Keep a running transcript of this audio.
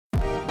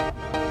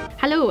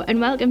Hello and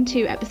welcome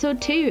to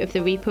episode 2 of the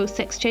Repost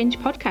Exchange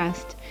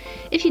podcast.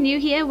 If you're new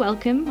here,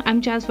 welcome.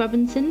 I'm Jazz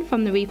Robinson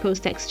from the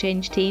Repost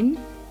Exchange team.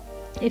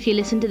 If you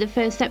listened to the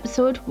first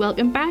episode,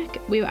 welcome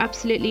back. We were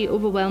absolutely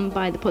overwhelmed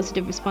by the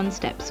positive response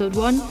to episode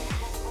 1.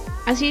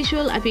 As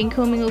usual, I've been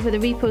combing over the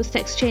Repost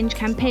Exchange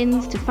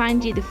campaigns to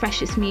find you the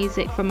freshest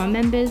music from our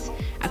members.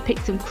 I've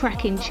picked some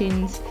cracking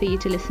tunes for you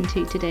to listen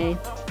to today.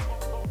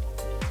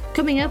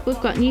 Coming up,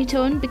 we've got New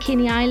Tone,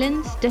 Bikini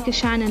Islands,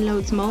 Duckashan and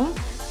loads more.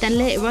 Then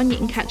later on you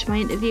can catch my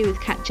interview with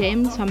Kat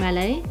James from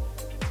LA.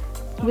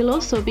 We'll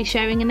also be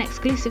sharing an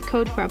exclusive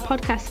code for our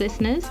podcast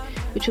listeners,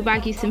 which will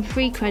bag you some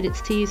free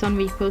credits to use on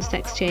Repost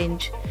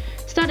Exchange.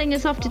 Starting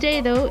us off today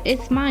though,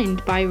 it's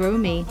Mind by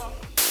Romy.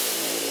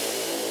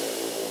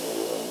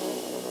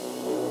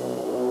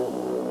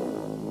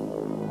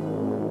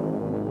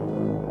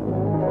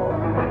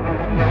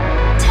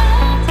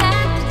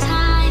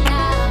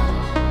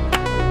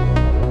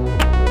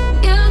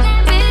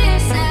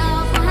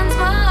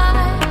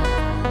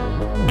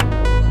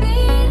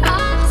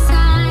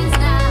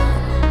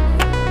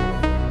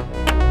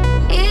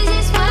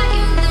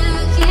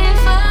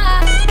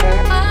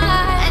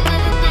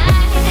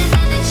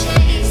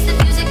 Chase the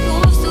music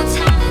moves through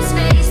time and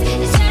space.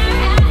 It's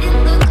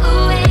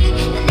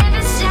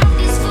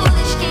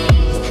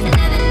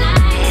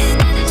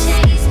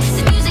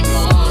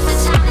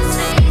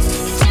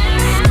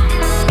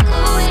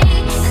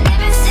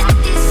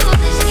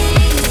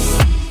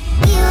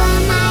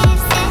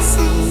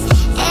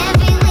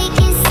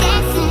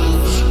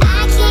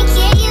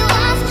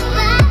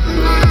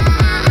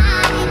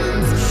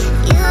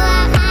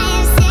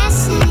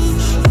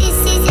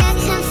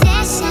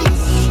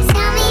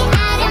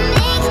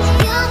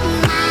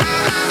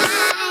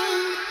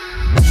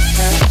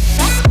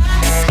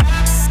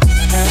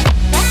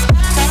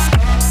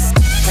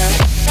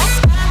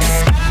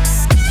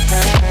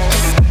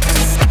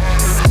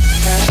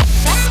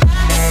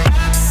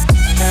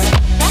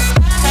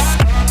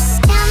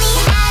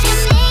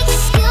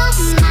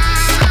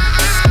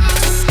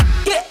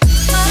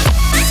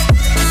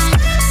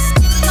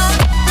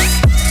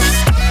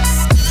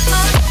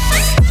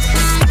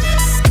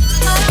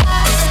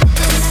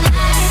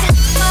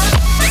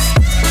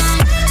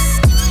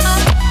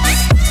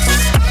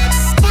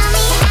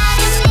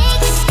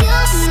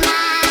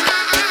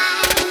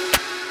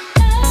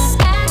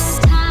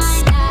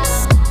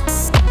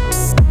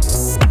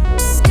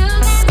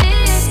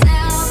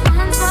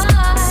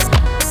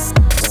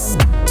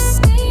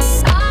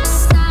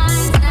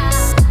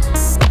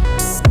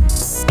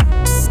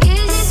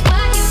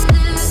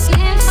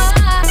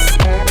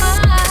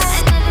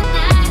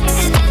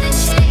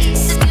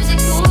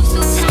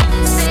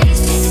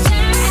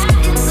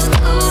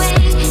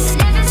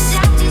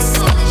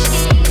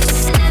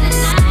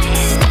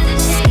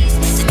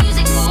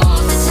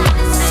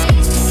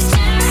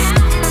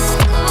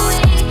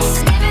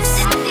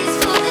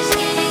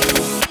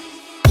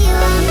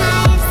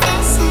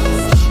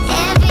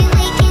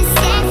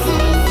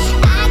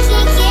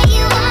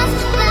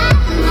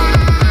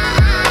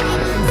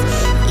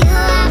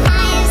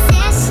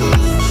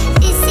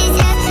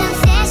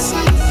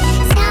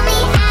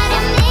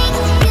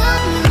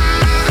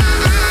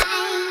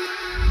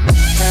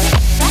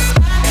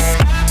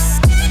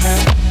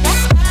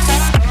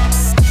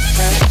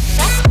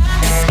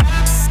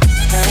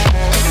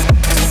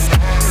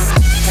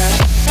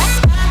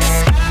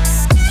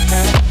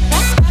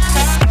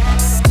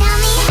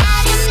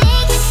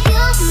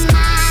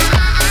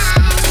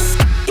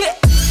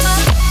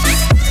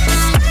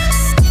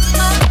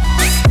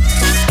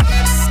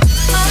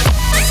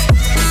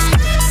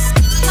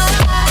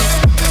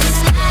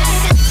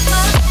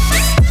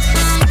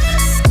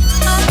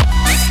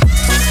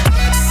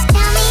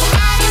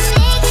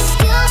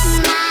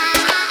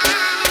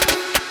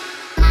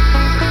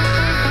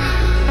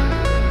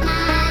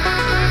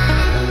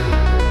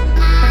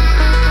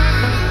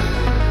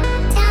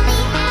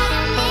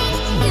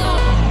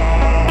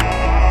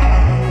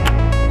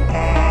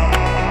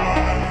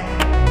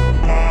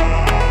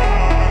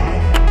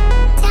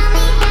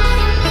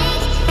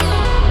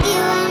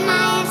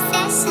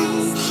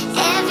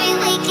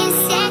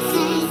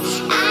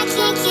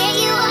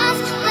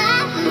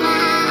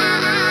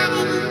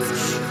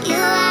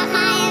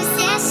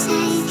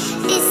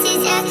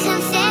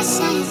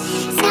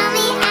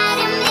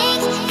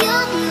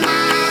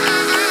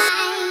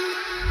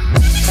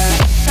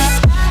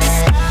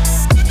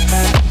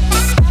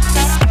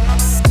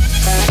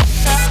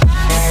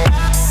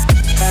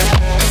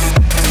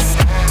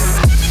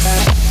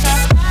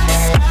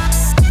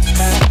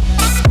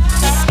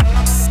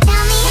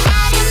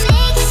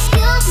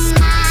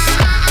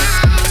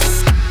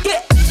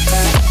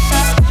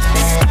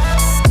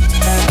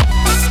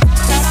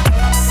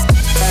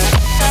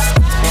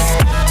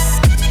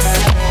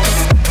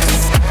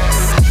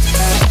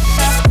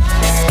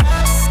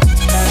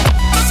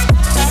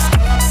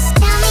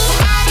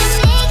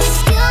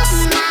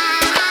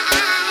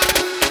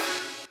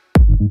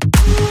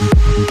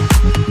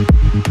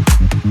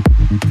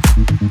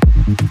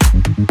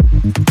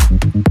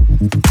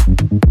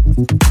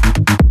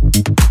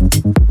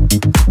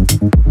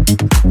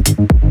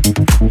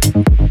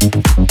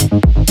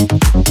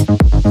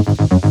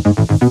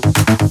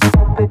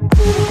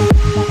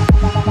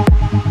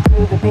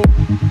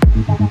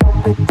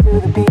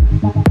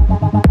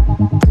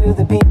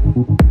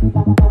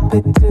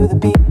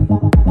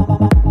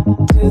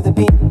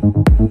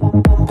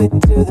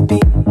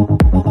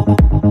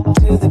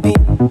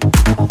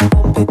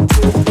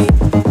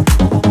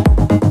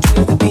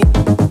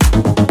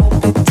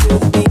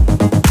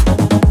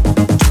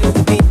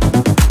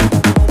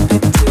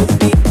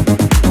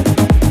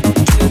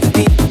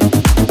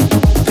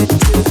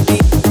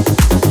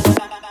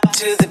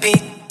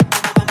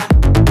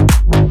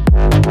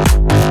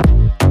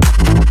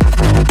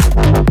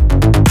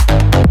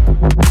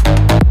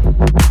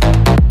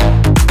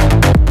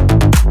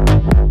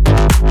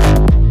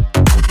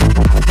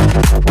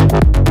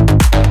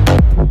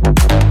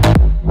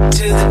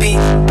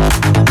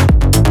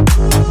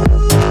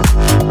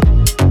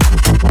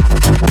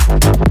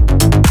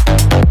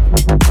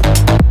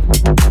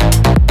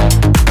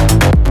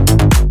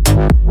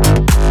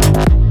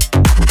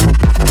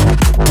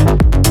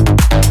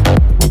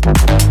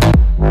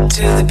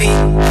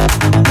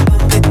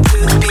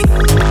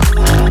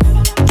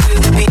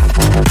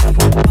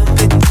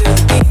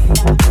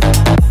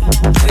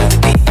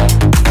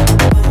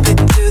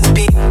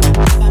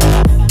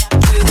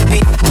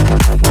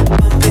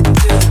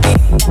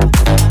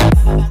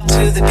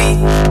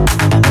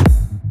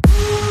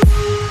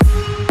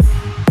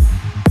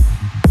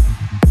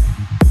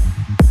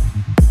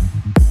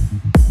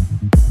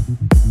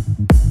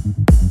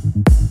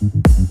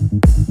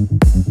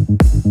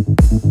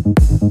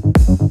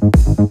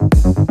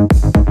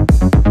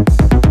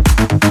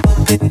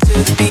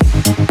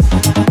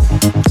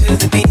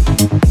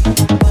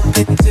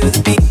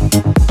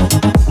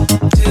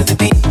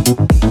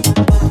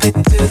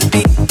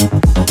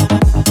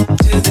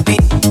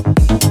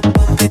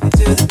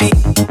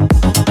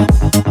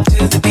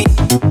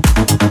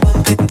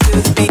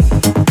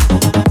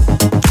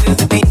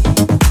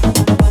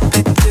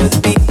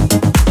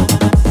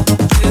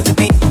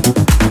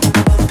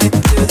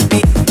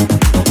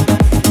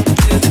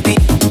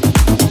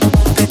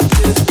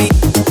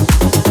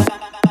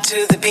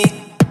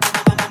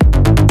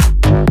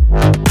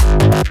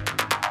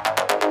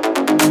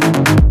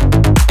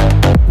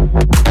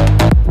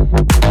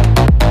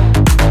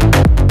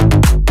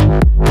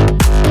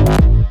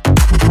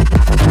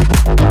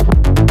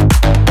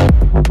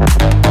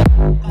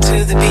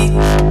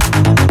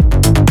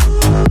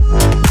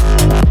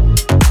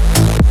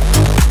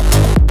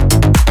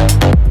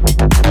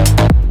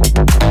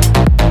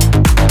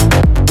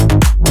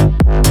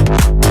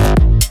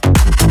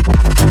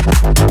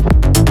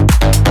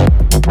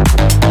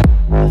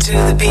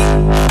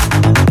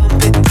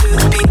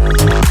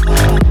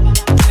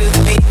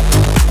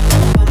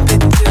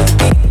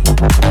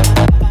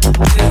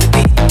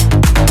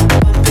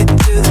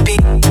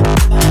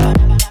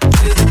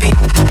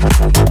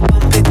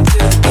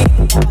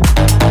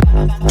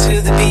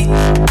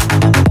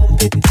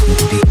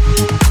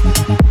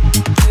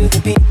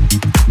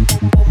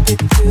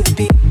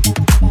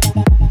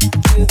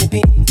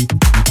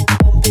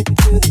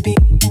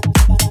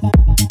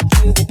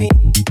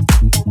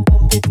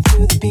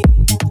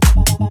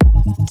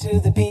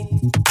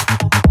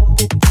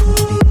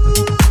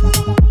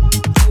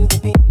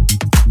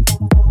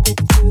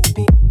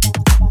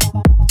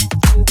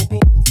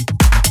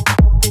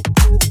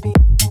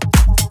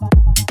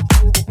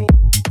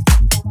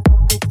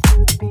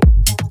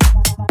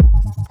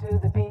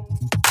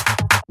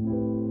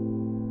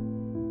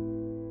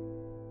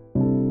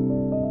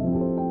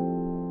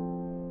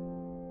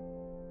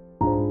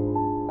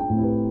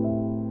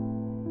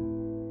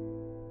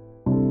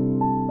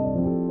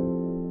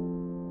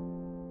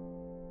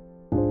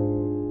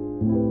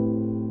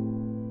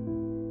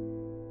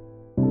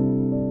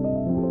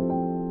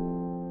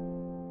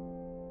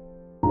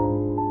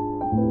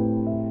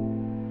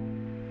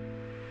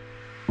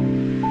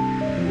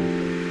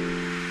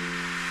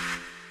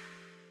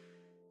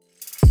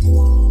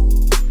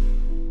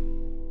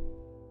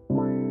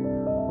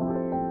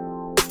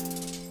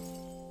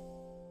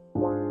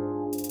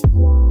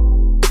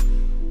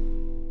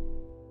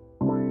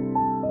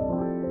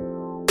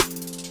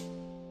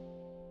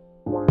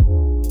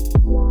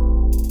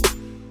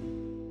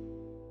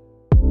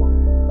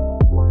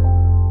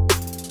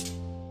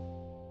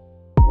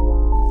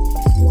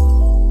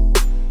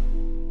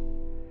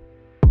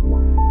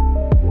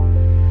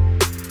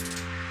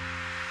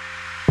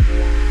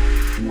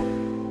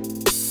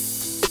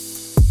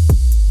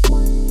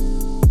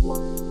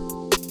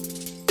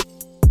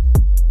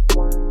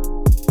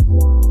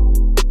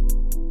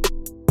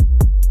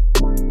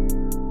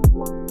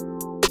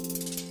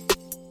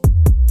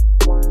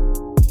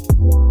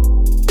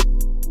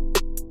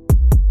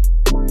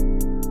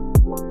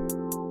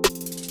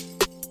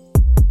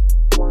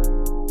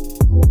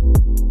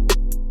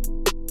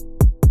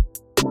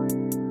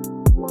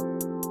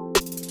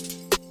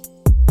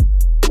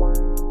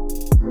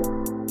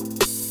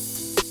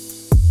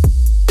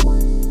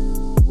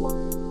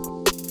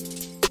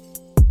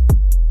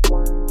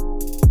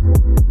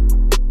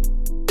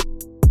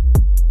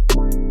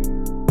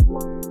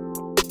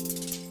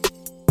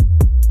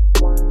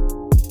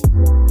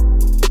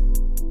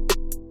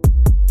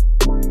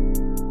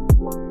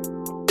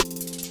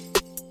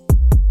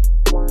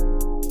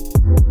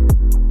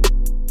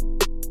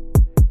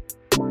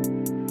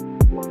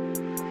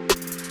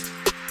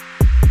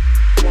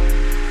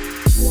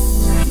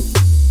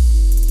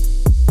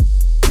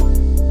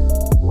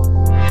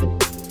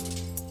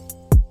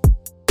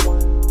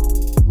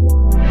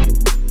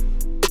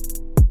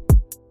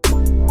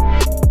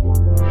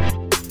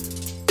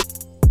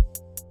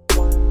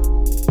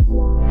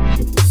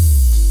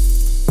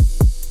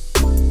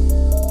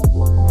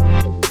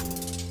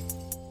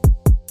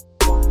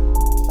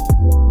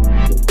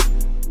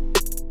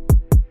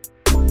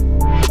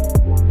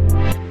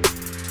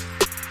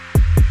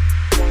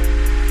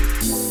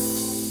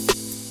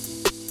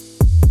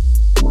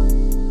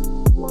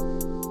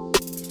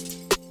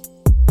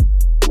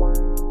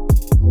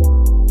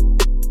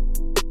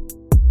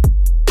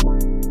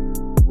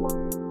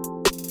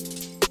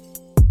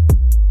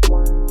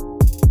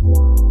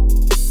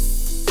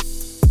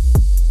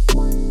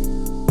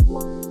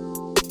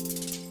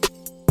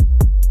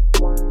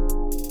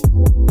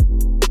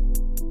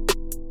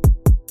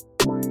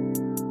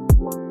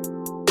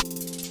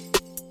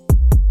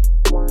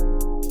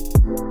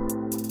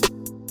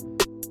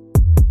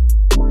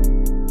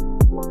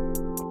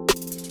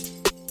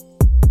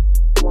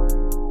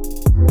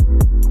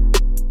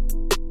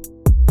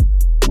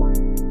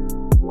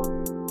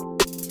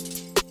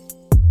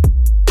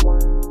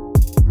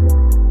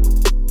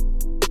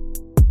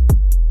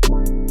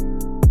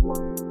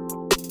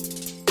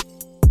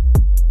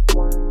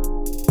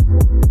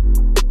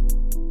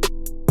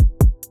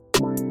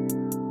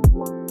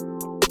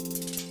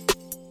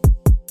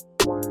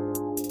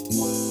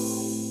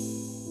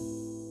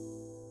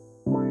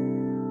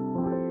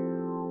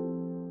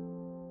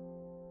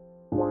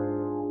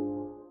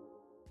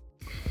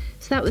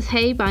that was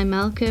Hey by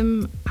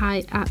Malcolm.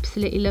 I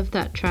absolutely love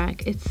that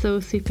track. It's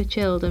so super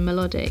chilled and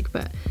melodic,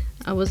 but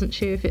I wasn't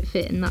sure if it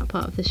fit in that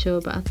part of the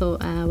show, but I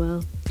thought,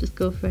 well, just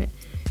go for it.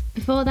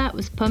 Before that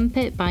was Pump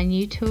It by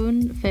New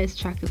Tone. First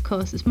track, of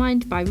course, is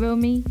Mind by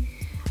Romy.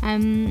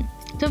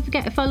 Don't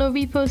forget to follow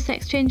Repost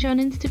Exchange on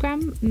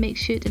Instagram. Make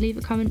sure to leave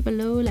a comment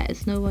below. Let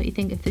us know what you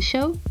think of the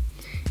show.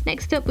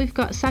 Next up, we've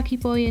got Saki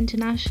Boy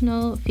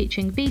International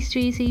featuring Beast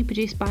Streezy,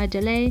 produced by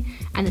Delay,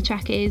 and the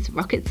track is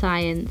Rocket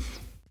Science.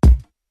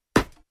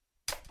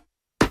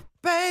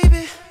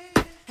 Baby,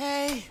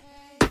 hey.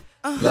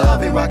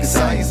 Love ain't rocket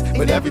science,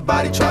 but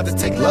everybody tried to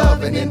take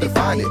love and then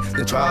define it.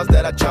 The trials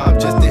that I tried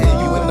just to hear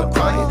you end up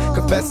crying.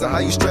 Confessing how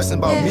you stressing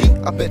about me,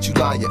 I bet you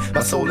lying.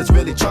 My soul is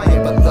really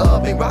trying, but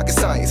love ain't rocket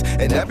science.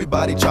 And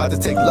everybody tried to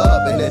take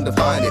love and then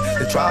define it.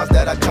 The trials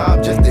that I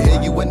tried just to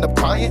hear you end up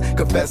crying.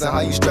 Confessing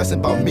how you stressing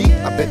about me,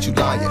 I bet you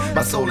lying.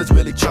 My soul is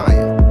really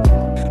trying.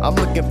 I'm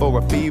looking for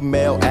a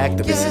female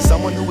activist,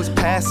 someone who is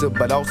passive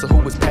but also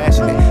who is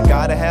passionate.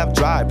 Gotta have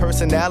drive,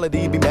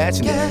 personality be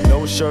matching it.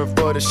 No shirt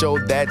for to show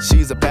that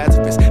she's a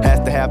pacifist. Has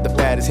to have the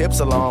fattest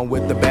hips along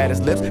with the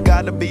baddest lips.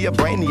 Gotta be a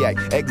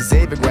brainiac,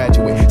 Xavier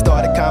graduate.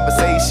 Started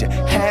conversation,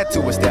 had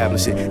to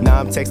establish it. Now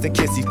I'm texting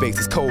kissy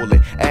faces,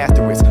 colon,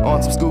 asterisk.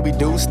 On some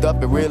Scooby-Doo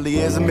stuff, it really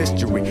is a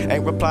mystery.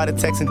 Ain't replied to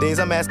texting days,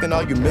 I'm asking,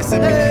 are you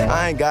missing me?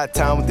 I ain't got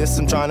time with this,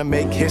 I'm trying to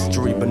make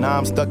history. But now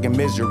I'm stuck in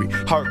misery,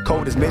 heart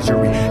cold as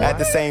misery. At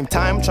the same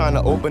time, trying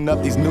to open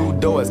up these new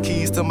doors,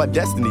 keys to my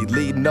destiny,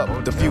 leading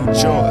up to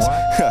futures.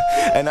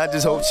 And I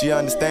just hope she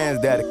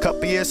understands that a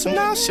couple years from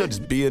now, she'll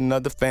just be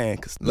another fan.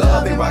 Cause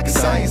love ain't rocket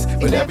science,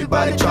 but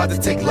everybody tried to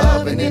take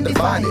love and then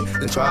define it.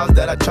 The trials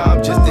that I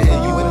tried just to hear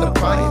you end up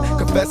crying.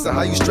 Confessing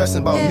how you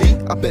stressing about me,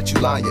 I bet you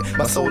lying.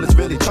 My soul is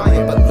really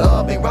trying, but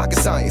love ain't rocket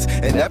science.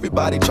 And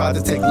everybody tried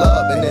to take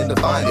love and then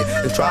define it.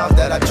 The trials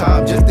that I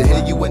tried just to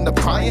hear you end up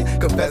crying.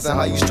 Confessing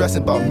how you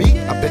stressing about me,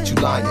 I bet you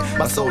lying.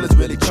 My soul is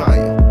really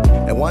trying.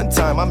 And one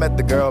time I met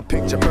the girl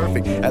picture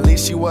perfect. At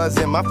least she was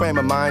in my frame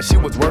of mind, she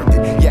was worth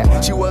it. Yeah,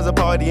 she was a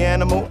party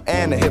animal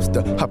and a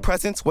hipster. Her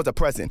presence was a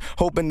present,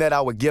 hoping that I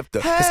would gift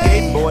her. The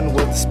skateboarding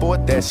was the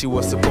sport that she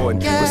was supporting.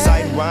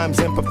 Reciting rhymes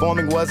and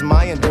performing was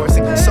my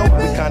endorsing. So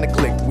we kinda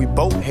clicked, we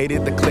both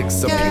hated the cliques.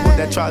 Some people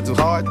that tried too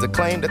hard to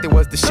claim that they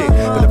was the shit.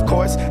 But of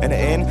course, in the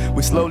end,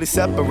 we slowly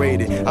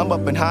separated. I'm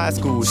up in high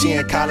school, she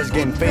in college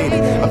getting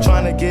faded. I'm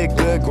trying to get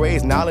good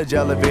grades, knowledge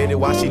elevated,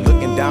 while she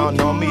looking down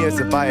on me as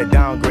if I had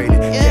downgraded.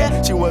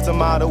 Yeah, she was a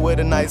model with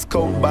a nice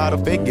Coke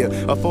bottle figure,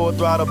 a full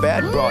throttle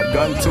bad broad,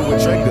 gun to a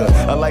trigger.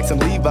 I like some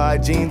Levi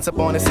jeans up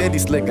on the city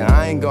slicker.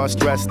 I ain't gonna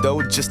stress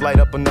though, just light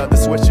up another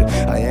switcher.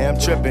 I am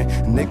tripping,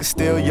 nigga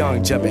still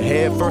young, jumping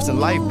head first in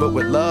life, but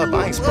with love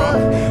I ain't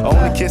sprung.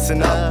 Only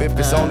kissing up if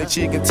it's only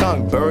cheek and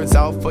tongue. Birds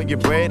out for your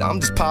bread, I'm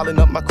just piling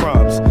up my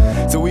crumbs.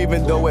 So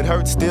even though it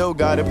hurts, still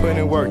gotta put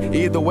in work.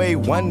 Either way,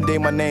 one day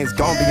my name's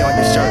gonna be on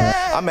your shirt.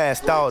 I'm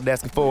asked out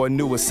asking for a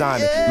new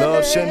assignment.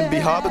 Love shouldn't be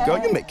hard, but girl,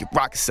 you make it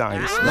rocket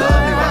science. Love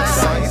ain't rocket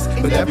science,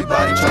 but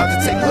everybody tried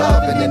to take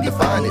love and then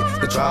define it.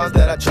 The trials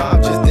that I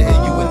tried just to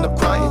hear you end up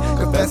crying.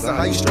 Confessing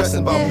how you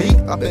stressing about me,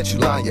 I bet you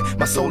lying.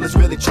 My soul is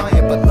really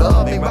trying, but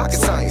love ain't rocket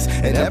science.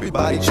 And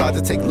everybody tried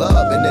to take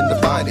love and then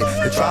define it.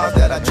 The trials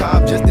that I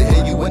tried just to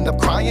hear you end up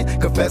crying.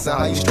 Confessing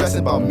how you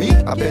stressing about me,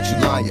 I bet you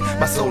lying.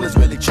 My soul is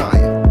really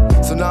trying.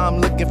 So now I'm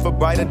looking for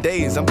brighter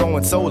days, I'm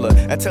going solar.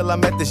 Until I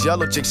met this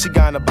yellow chick, she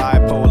kinda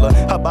bipolar.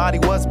 Her body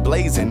was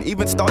blazing,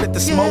 even started to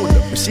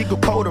smolder. But she grew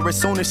colder as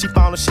soon as she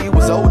found out she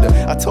was older.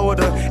 I told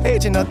her,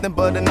 age ain't nothing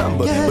but a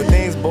number. But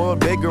things boiled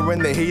bigger in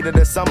the heat of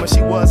the summer.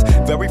 She was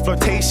very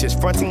flirtatious,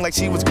 fronting like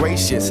she was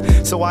gracious.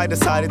 So I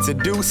decided to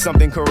do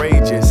something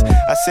courageous.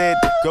 I said,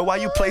 girl, why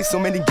you play so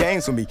many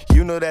games with me?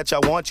 You know that I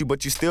want you,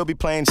 but you still be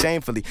playing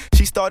shamefully.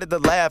 She started to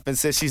laugh and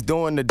said she's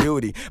doing the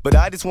duty. But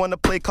I just wanna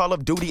play Call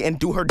of Duty and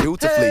do her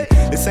dutifully.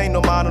 This ain't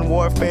no modern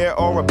warfare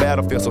or a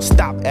battlefield, so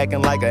stop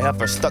acting like a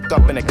heifer stuck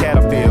up in a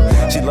caterfield.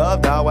 She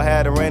loved how I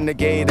had a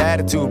renegade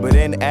attitude, but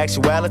in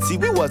actuality,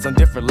 we was on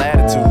different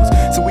latitudes.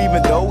 So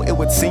even though it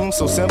would seem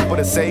so simple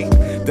to say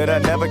that I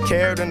never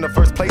cared in the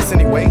first place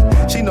anyway,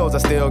 she knows I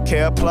still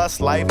care, plus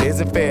life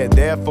isn't fair.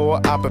 Therefore,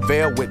 I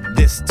prevail with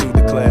this to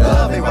declare.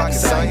 Love ain't rocket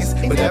science,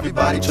 but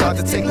everybody tried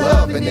to take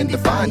love and then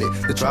define it.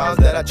 The trials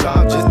that I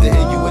tried just to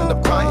hear you end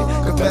up crying.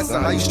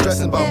 Confessing how you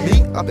stressing about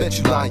me, I bet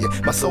you lying.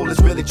 My soul is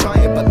really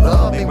trying, but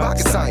love ain't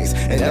rocket science.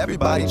 And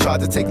everybody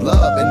tried to take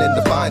love and then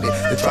define it.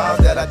 The trials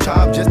that I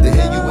tried just to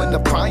hear you end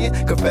up crying.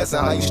 Confessing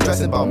how you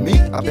stressing about me,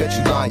 I bet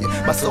you lying.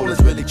 My soul is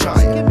really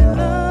trying. Give me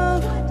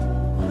love,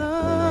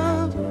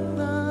 love,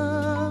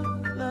 love,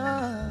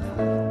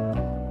 love.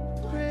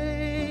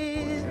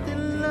 Crazy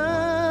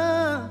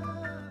love.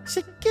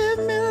 She give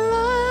me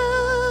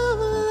love,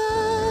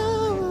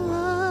 love,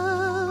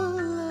 love,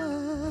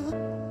 love.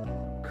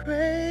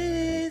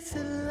 Crazy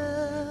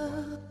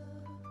love.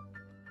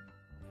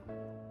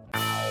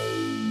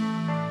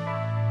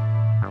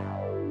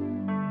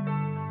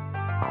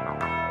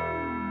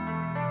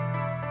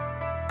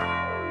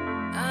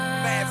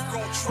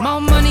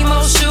 More money,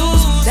 more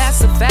shoes.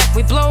 that's a fact.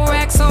 We blow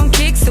racks on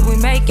kicks till we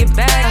make it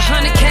back.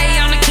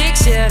 100K on the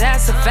kicks, yeah,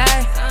 that's a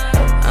fact.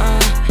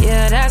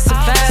 Yeah, that's a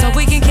fact. So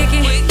we can kick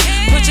it,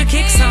 put your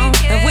kicks on.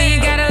 And we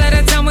ain't gotta let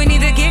her down, we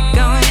need to get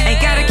going.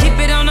 Ain't gotta keep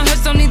it on the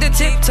hush, don't need to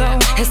tiptoe.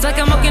 It's like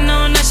I'm walking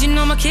on us, you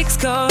know my kicks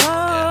go.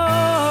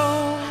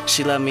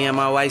 She love me and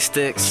my white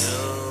sticks,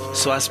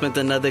 so I spent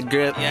another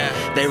grip.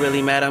 They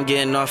really mad I'm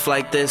getting off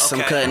like this.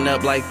 I'm cutting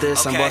up like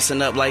this, I'm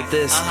bossing up like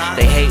this.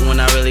 They hate when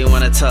I really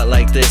wanna talk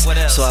like this,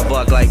 so I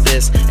bark like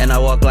this and I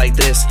walk like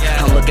this.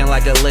 I'm looking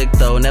like a lick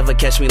though, never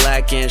catch me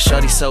lacking.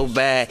 Shorty so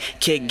bad,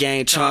 kick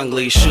game,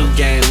 Chongli, shoot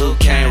game, Luke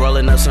Kane,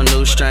 rolling up some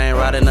new strain,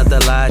 riding up the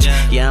lodge.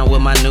 Yeah, I'm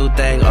with my new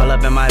thing, all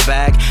up in my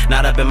bag,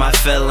 not up in my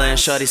feelings.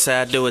 Shorty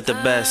say I do it the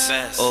best.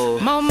 Oh.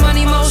 More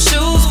money, more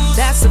shoes,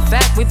 that's a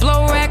fact. We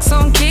blow racks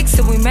on kicks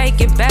till we make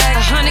it back.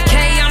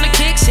 100K on the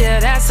kicks, yeah,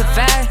 that's a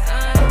fact.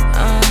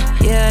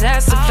 Yeah,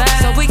 that's a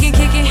fact. So we can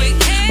kick it,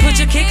 put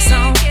your kicks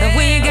on. And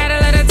we ain't gotta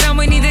let her down,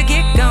 we need to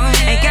get going.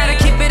 Ain't gotta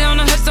keep it on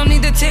the hush, don't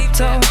need to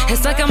tiptoe.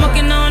 It's like I'm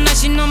walking on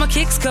us, you know my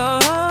kicks go.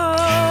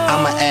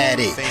 I'm an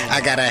addict,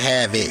 I gotta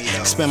have it.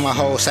 Spend my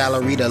whole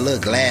salary to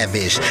look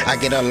lavish. I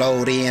get a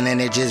load in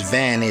and it just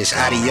vanish.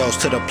 Adios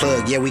to the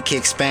plug, yeah, we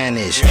kick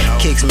Spanish.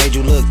 Kicks made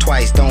you look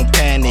twice, don't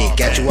panic.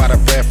 Got you out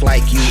of breath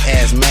like you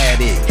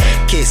asthmatic.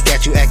 Kicks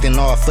got you acting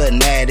all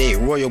fanatic.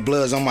 Royal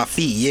bloods on my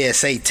feet, yeah,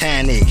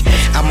 satanic.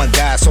 I'm a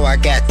god, so I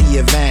got the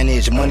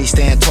advantage. Money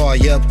stand tall,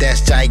 yup,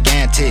 that's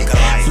gigantic.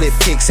 Flip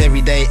kicks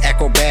every day,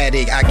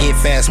 acrobatic. I get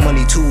fast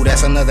money too,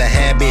 that's another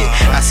habit.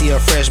 I see a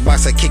fresh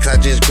box of kicks, I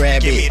just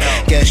grab it.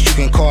 Guess you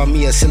can call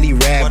me a silly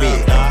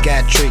rabbit.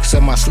 Got tricks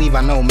up my sleeve,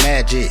 I know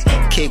magic.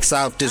 Kicks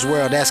out this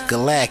world, that's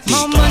galactic.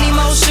 More money,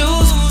 more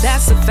shoes,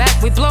 that's a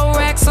fact. We blow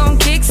racks on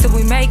kicks till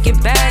we make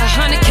it back.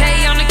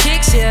 100K on the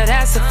kicks, yeah,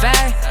 that's a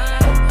fact.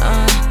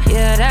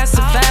 Yeah, that's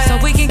a fact. So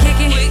we can kick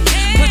it,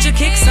 put your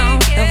kicks on.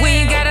 And we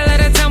ain't gotta let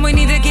her down, we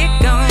need to get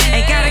going.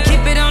 Ain't gotta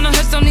keep it on the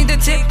hush, don't need to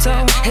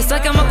tiptoe. It's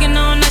like I'm walking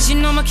on us, you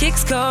know my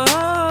kicks go.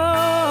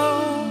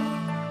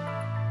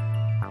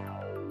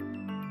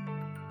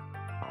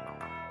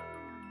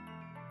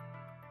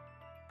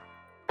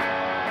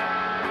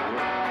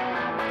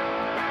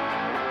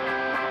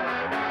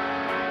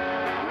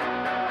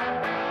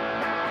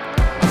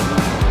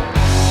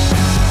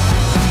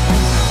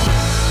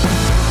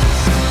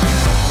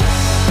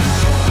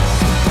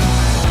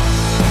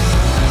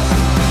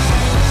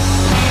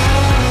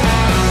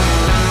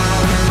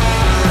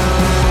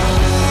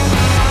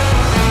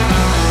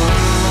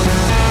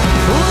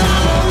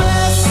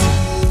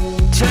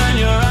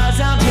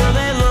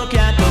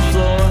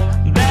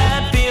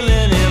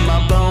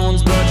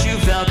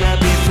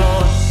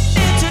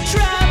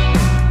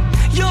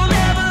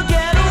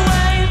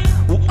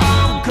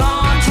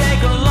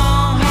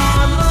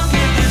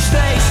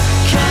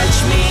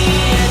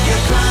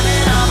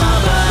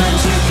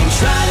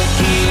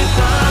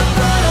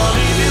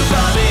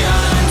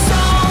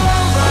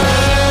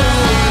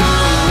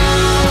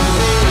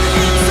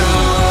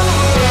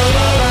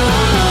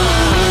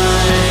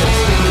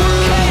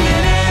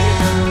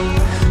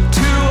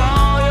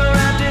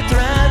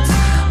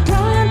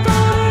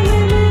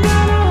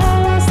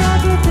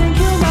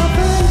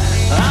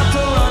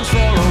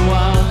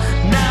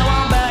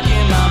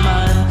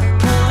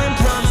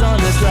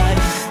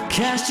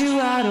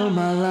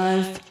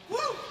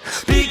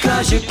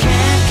 Cause you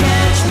can't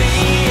catch me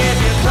if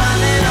you're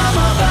climbing on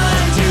my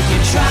vines. You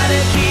can try to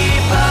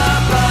keep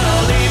up, but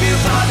I'll leave you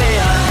far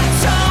behind.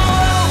 It's all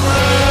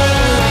over.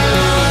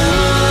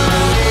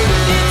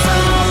 It's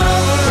all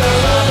over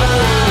our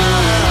lives.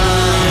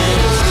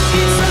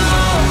 It's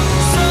all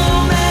so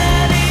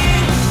many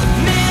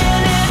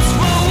minutes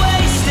were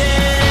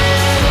wasted.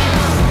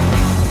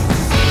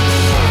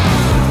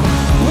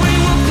 We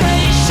were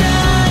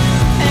patient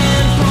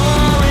and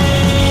boring.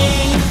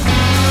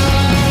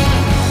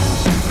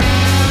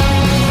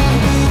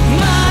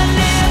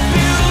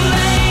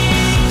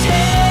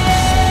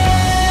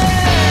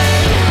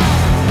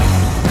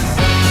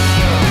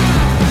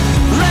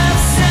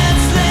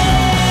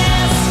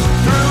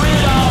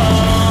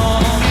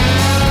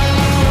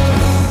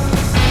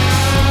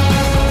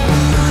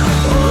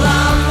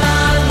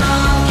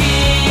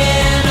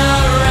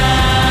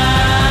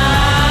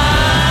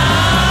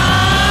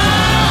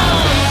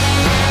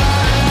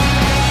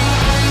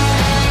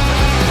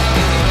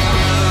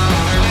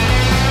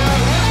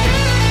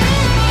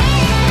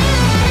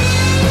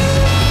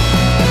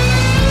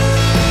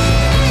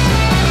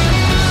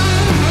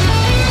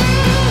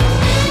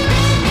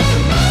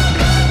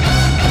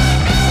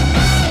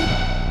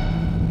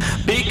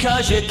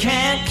 Because you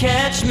can't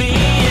catch me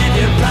if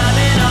you're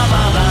climbing on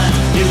my vines.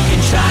 You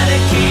can try to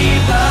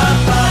keep up,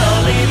 but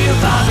I'll leave you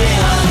far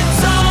behind.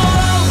 It's all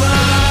over.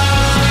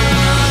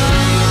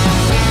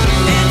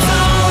 It's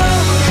all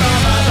over all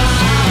my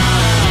lives.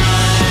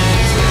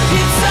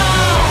 It's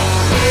all.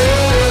 It's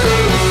all.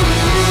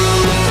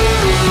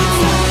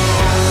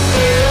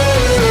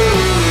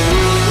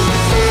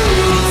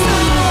 It's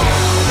all.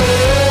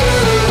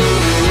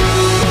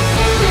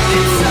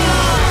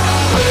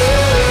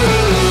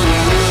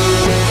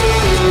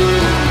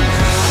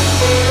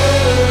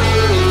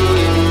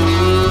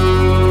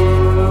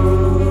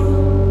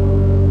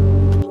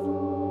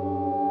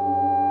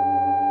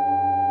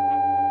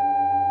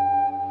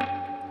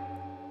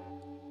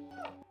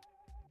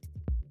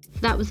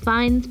 That was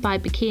Vines by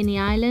Bikini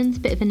Islands,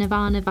 bit of a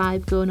Nirvana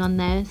vibe going on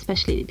there,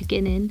 especially at the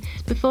beginning.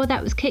 Before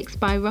that was Kicks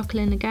by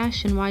Rocklin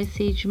Nagash and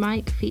YC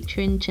Jamaica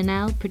featuring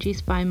Janelle,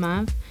 produced by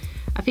Mav.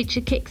 I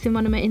featured Kicks in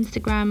one of my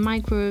Instagram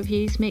micro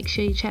reviews, make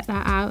sure you check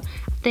that out.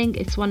 I think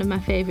it's one of my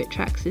favourite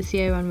tracks this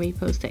year on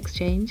Repost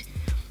Exchange.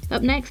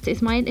 Up next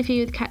is my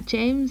interview with Kat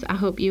James. I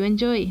hope you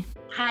enjoy.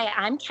 Hi,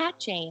 I'm Kat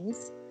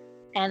James,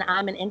 and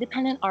I'm an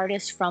independent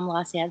artist from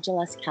Los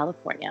Angeles,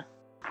 California.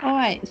 All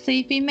right, so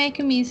you've been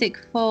making music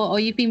or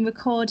you've been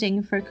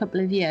recording for a couple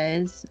of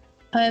years.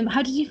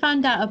 How did you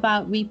find out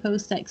about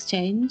Repost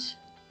Exchange?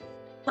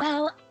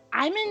 Well,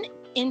 I'm an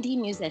indie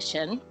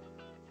musician.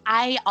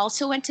 I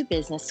also went to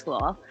business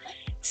school.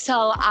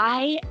 So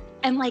I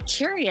am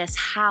curious,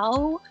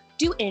 how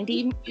do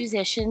indie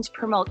musicians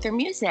promote their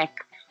music?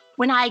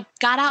 When I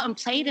got out and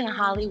played in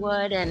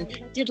Hollywood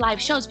and did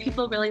live shows,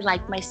 people really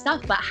liked my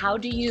stuff, but how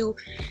do you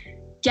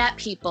get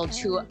people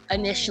to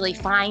initially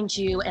find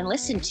you and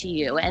listen to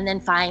you, and then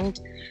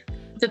find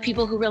the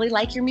people who really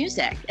like your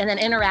music and then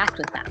interact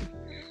with them?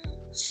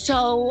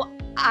 So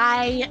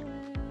I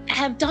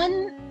have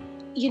done,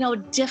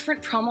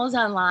 different promos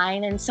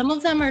online, and some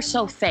of them are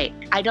so fake.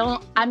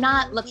 I'm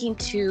not looking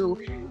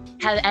to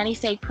have any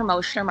fake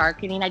promotion or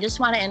marketing. I just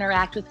want to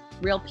interact with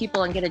real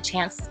people and get a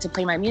chance to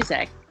play my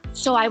music.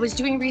 So I was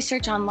doing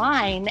research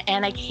online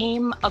and I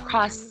came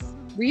across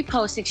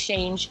Repost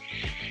Exchange,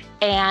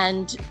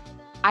 and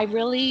I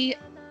really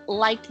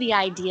liked the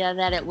idea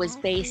that it was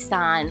based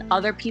on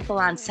other people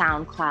on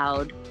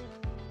SoundCloud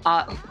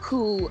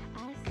who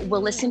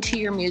will listen to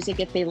your music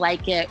if they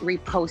like it,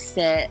 repost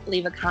it,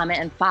 leave a comment,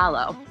 and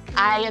follow.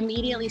 I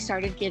immediately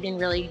started getting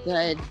really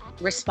good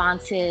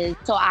responses.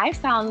 So I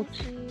found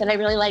that I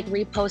really like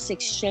Repost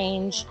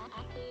Exchange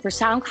for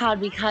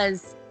SoundCloud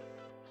because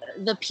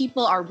the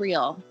people are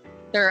real.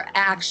 They're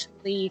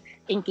actually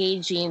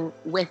engaging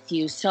with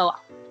you. So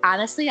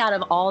honestly, out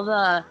of all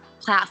the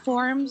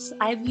platforms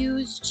I've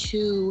used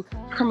to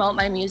promote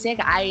my music,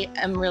 I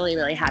am really,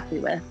 really happy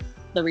with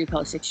the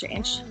Repost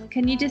Exchange.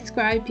 Can you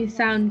describe your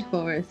sound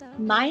for us?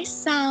 My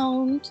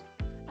sound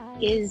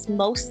is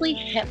mostly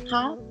hip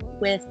hop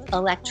with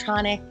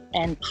electronic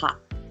and pop.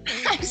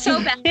 I'm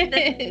so bad at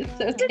this.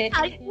 It's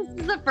okay. This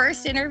is the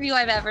first interview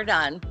I've ever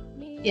done.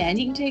 Yeah, and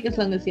you can take as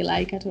long as you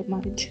like, I don't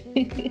mind.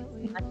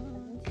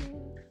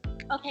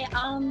 Okay,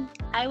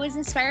 I was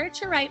inspired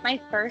to write my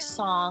first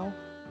song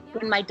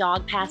when my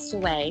dog passed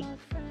away,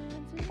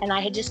 and I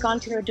had just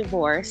gone through a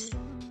divorce.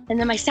 And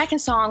then my second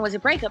song was a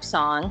breakup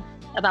song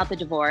about the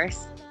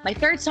divorce. My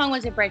third song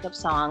was a breakup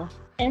song.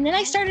 And then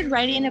I started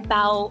writing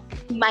about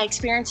my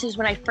experiences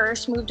when I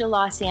first moved to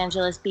Los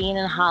Angeles, being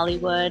in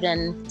Hollywood,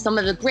 and some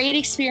of the great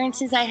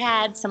experiences I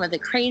had, some of the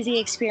crazy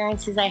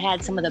experiences I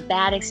had, some of the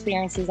bad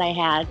experiences I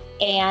had.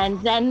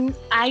 And then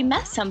I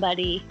met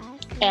somebody,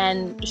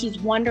 and he's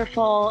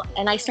wonderful.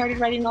 And I started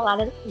writing a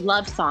lot of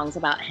love songs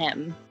about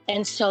him.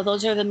 And so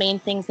those are the main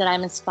things that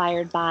I'm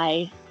inspired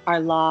by: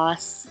 our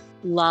loss,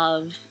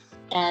 love,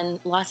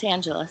 and Los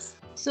Angeles.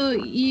 So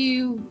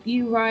you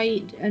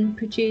write and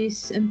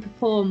produce and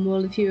perform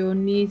all of your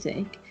own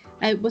music.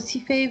 What's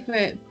your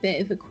favourite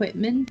bit of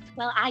equipment?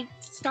 Well, I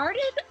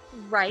started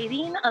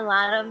writing a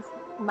lot of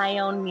my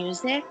own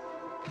music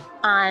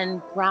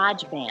on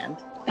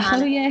GarageBand.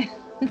 Oh, yeah.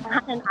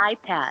 On an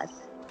iPad.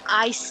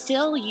 I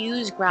still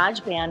use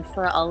GarageBand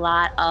for a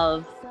lot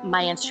of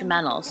my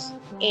instrumentals.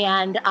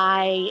 And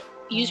I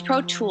use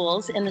Pro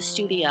Tools in the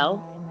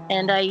studio,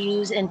 and I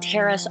use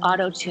Interis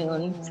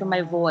Auto-Tune for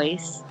my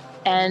voice.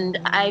 And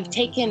I've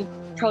taken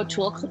Pro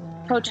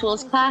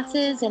Tools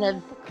classes and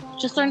have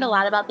just learned a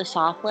lot about the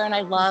software, and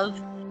I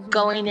love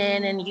going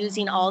in and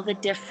using all the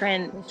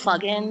different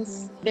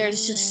plugins.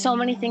 There's just so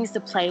many things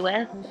to play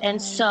with.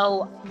 And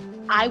so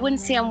I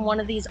wouldn't say I'm one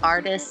of these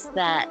artists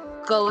that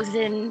goes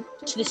into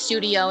the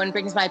studio and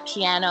brings my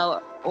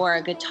piano or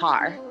a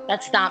guitar.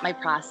 That's not my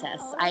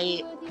process.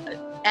 I,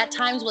 at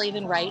times, will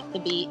even write the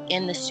beat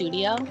in the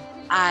studio.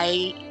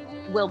 I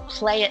will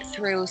play it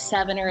through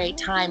 7 or 8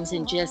 times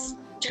and just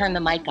turn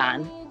the mic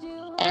on.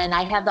 And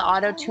I have the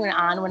auto-tune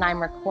on when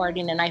I'm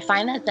recording, and I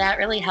find that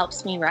really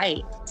helps me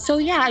write. So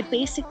yeah, I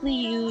basically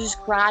use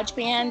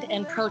GarageBand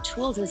and Pro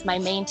Tools as my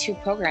main 2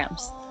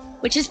 programs,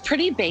 which is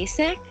pretty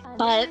basic,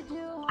 but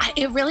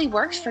it really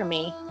works for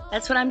me.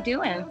 That's what I'm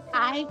doing.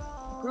 I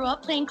grew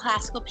up playing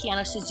classical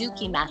piano,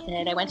 Suzuki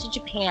method. I went to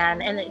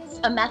Japan, and it's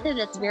a method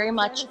that's very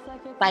much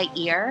by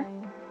ear.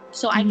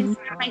 So I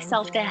consider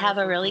myself to have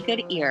a really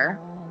good ear.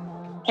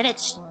 And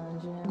it's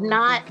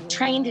not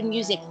trained in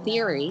music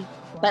theory,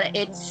 but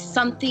it's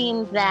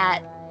something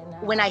that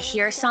when I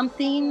hear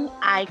something,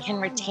 I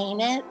can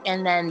retain it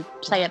and then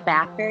play it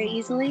back very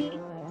easily.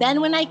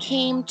 Then when I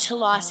came to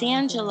Los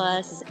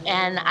Angeles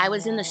and I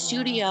was in the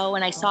studio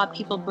and I saw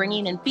people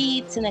bringing in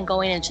beats and then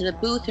going into the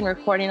booth and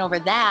recording over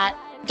that,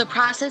 the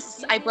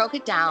process, I broke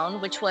it down,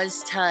 which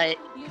was to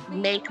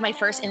make my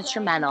first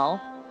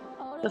instrumental.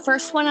 The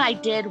first one I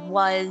did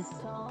was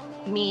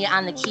me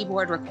on the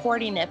keyboard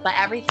recording it, but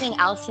everything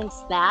else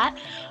since that,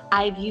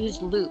 I've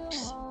used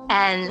loops.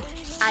 And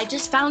I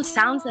just found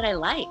sounds that I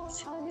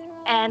liked.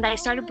 And I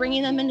started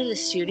bringing them into the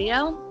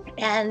studio,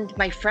 and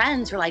my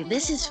friends were like,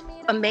 this is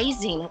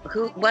amazing.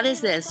 What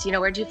is this?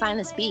 Where'd you find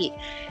this beat?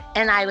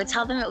 And I would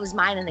tell them it was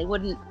mine and they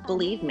wouldn't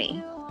believe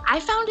me. I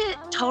found it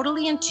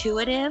totally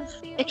intuitive.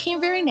 It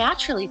came very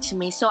naturally to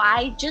me. So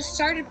I just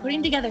started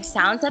putting together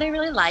sounds that I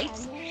really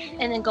liked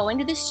and then going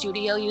to the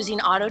studio using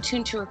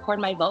auto-tune to record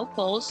my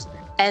vocals.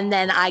 And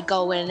then I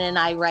go in and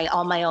I write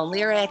all my own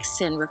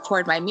lyrics and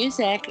record my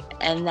music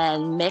and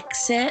then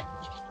mix it.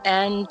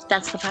 And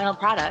that's the final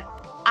product.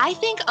 I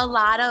think a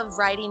lot of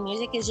writing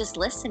music is just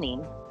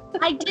listening.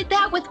 I did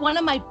that with one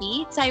of my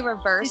beats. I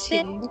reversed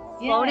it,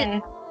 slowed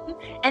it,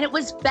 and it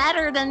was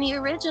better than the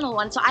original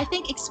one. So I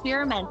think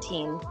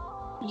experimenting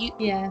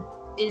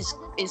is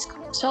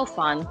so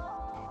fun.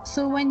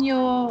 So when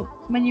you're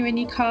in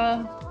your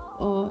car,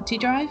 or do you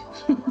drive?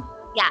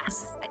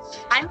 Yes.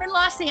 I'm in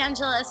Los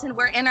Angeles and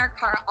we're in our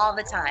car all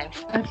the time.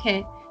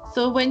 Okay.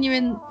 So when you're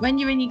in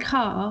your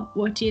car,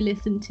 what do you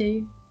listen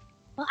to?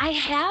 Well, I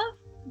have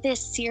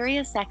this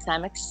Sirius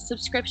XM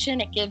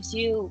subscription. It gives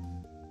you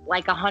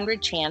like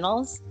 100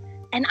 channels,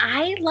 and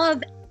I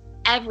love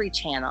every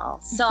channel.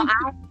 So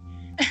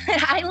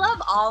I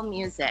love all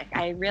music.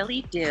 I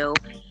really do.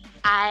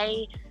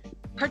 I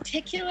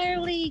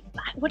particularly,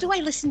 what do I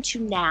listen to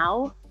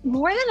now?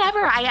 More than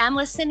ever, I am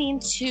listening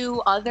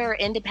to other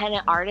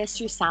independent artists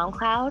through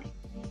SoundCloud.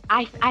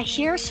 I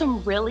hear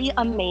some really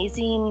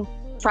amazing,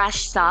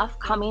 fresh stuff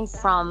coming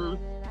from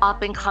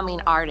up and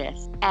coming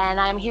artists. And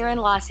I'm here in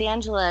Los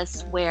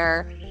Angeles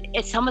where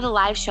it's some of the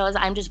live shows,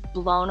 I'm just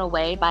blown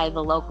away by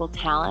the local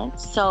talent.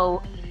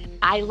 So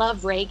I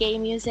love reggae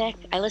music.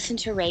 I listen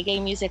to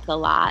reggae music a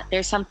lot.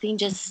 There's something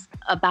just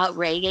about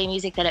reggae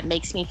music that it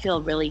makes me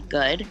feel really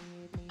good.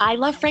 I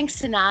love Frank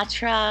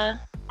Sinatra.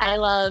 I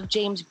love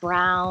James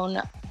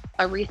Brown,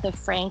 Aretha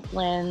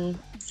Franklin,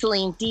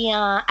 Celine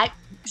Dion.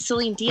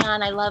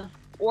 I love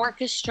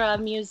orchestra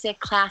music,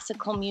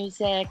 classical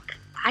music.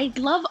 I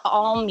love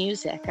all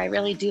music. I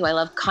really do. I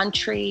love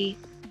country.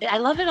 I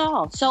love it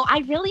all. So I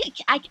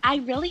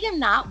really am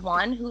not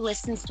one who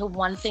listens to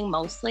one thing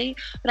mostly,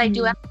 but I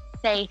do have to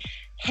say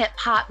hip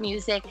hop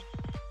music.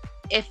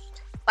 If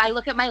I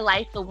look at my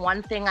life, the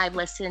one thing I've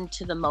listened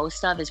to the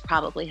most of is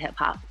probably hip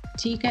hop.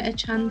 Do you get a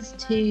chance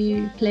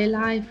to play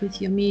live with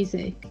your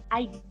music?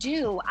 I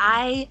do.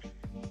 I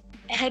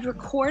had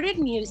recorded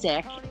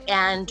music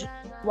and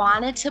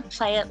wanted to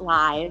play it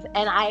live,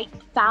 and I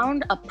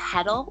found a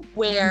pedal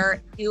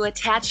where you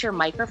attach your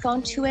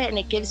microphone to it and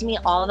it gives me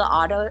all the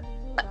auto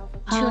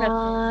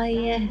tune.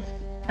 Yes.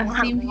 I've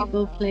seen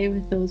people play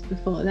with those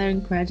before. They're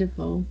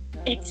incredible.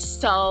 It's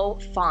so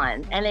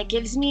fun, and it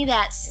gives me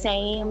that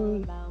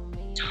same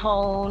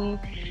tone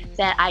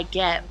that I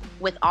get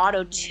with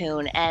auto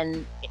tune,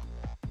 and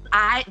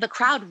the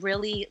crowd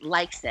really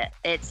likes it.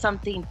 It's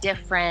something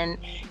different.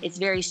 It's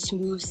very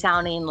smooth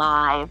sounding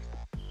live.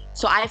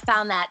 So I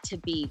found that to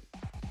be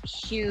a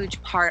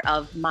huge part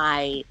of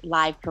my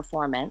live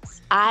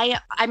performance.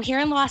 I'm here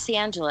in Los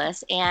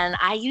Angeles and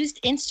I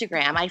used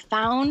Instagram. I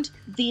found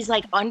these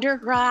like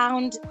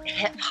underground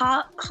hip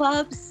hop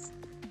clubs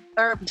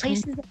or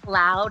places that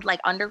allowed like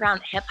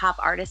underground hip hop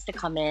artists to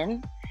come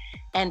in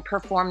and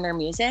perform their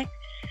music.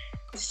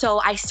 So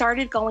I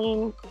started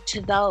going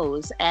to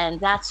those, and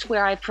that's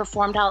where I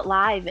performed out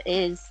live,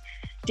 is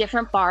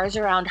different bars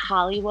around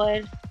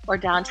Hollywood or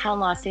downtown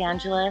Los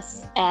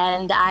Angeles.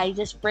 And I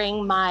just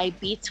bring my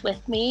beats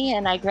with me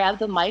and I grab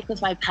the mic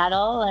with my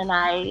pedal and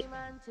I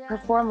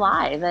perform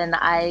live. And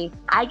I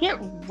get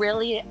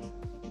really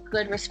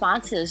good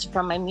responses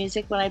from my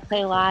music when I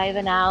play live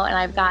and out. And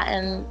I've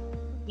gotten,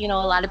 a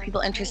lot of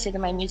people interested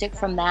in my music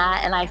from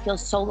that. And I feel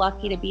so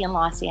lucky to be in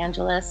Los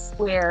Angeles,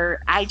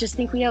 where I just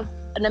think we have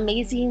an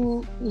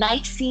amazing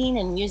night scene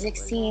and music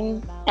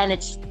scene, and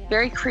it's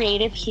very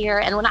creative here.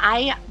 And when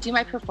I do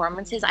my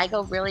performances, I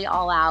go really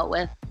all out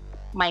with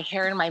my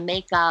hair and my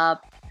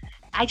makeup.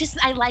 I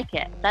like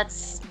it.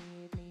 That's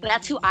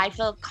who I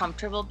feel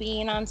comfortable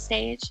being on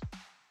stage.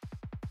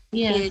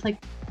 Yeah, it's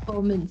like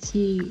performance.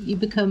 You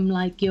become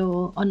like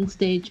your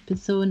on-stage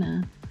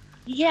persona.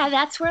 Yeah,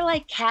 that's where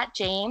like Kat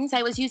James,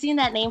 I was using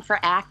that name for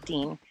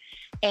acting,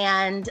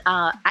 and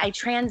I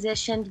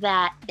transitioned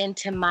that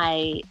into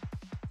my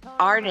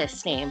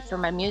artist name for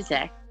my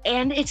music.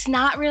 And it's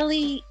not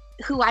really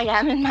who I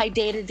am in my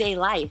day-to-day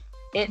life.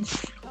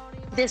 It's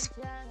this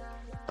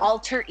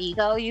alter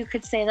ego, you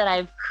could say, that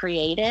I've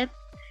created.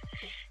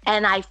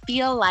 And I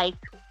feel like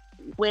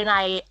when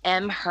I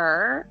am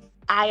her,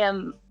 I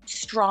am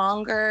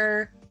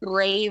stronger,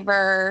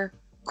 braver,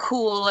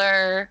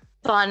 cooler,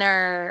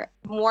 funner,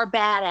 more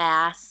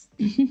badass.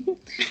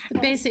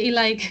 Basically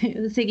like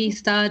Ziggy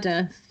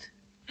Stardust.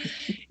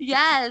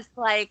 Yes,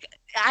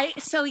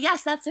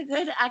 yes, that's a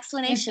good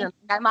explanation.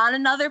 I'm on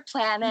another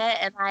planet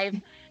and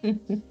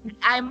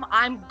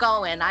I'm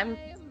going. I'm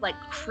like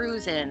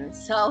cruising.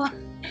 So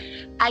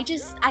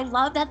I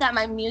love that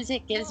my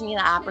music gives me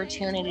the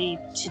opportunity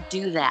to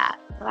do that.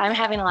 I'm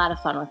having a lot of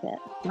fun with it.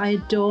 I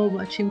adore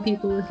watching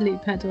people with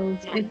loop pedals.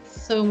 It's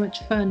so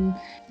much fun.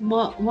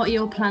 What are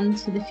your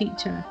plans for the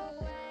future?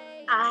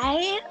 I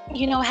I,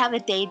 have a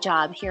day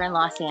job here in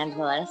Los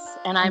Angeles,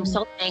 and I'm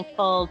so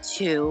thankful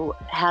to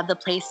have the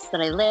place that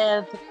I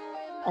live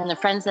and the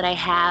friends that I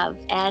have.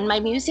 And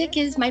my music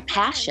is my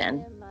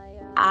passion.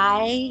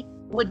 I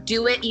would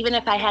do it even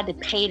if I had to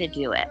pay to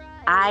do it.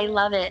 I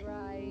love it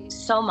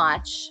so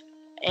much.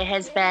 It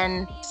has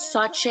been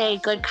such a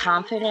good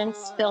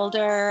confidence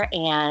builder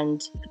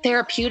and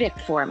therapeutic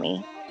for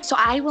me. So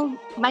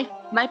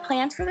my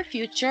plans for the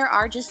future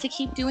are just to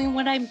keep doing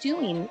what I'm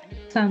doing.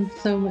 Sounds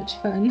so much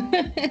fun.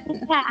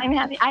 Yeah, I'm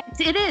happy.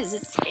 It is.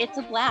 It's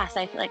a blast.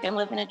 I feel like I'm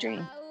living a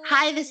dream.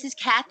 Hi, this is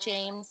Kat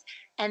James,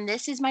 and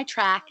this is my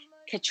track,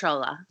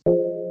 Catrola.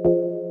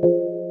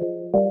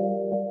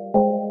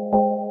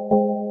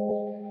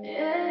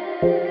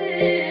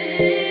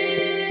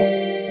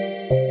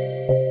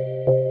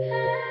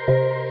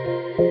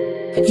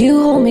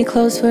 You hold me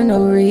close for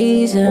no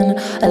reason.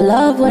 I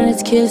love when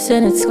it's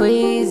kissing and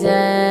squeezing.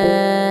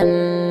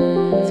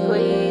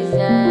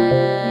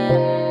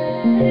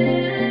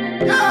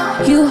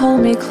 You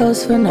hold me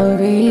close for no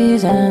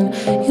reason.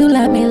 You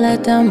let me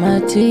let down my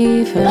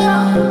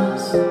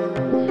defense.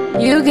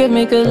 You give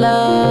me good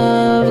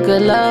love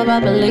I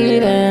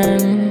believe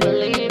in.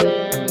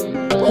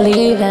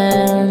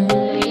 Leaving,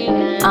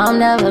 I'm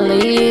never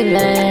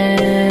leaving.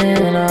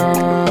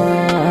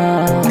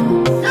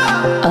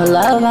 A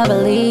love I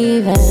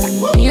believe in.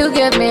 You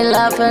give me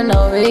love for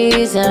no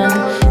reason.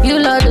 You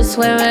love to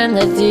swim in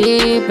the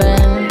deep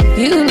end.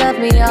 You left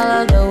me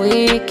all of the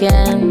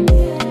weekend,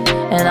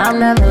 and I'm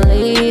never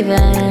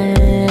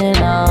leaving.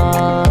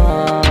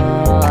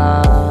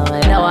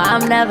 No,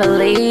 I'm never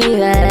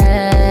leaving.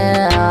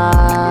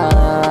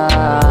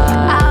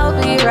 I'll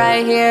be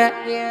right here,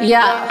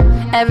 yeah.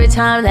 Every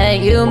time that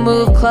you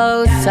move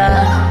closer,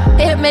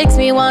 it makes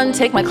me want to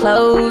take my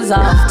clothes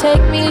off.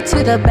 Take me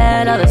to the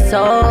bed or the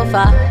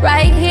sofa.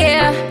 Right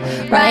here,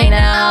 right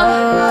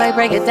now. I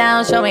break it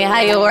down, show me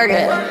how you work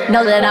it.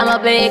 Know that I'm a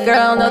big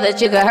girl, know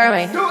that you could hurt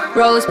me.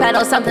 Rose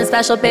petals, something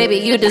special, baby,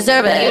 you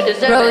deserve it.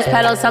 Rose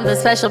petals, something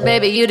special,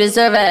 baby, you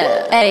deserve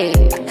it. Hey,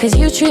 cause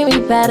you treat me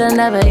better,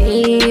 never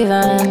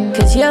even.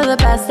 Cause you're the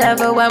best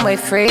ever when we're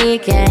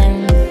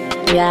freaking.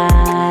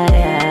 Yeah.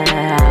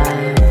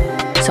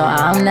 So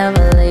I'm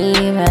never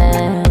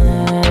leaving.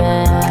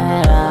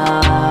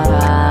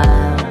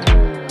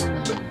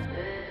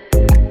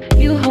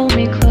 You hold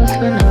me close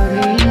for no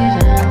reason.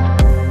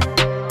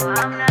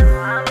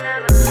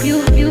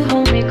 You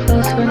hold me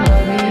close for no reason.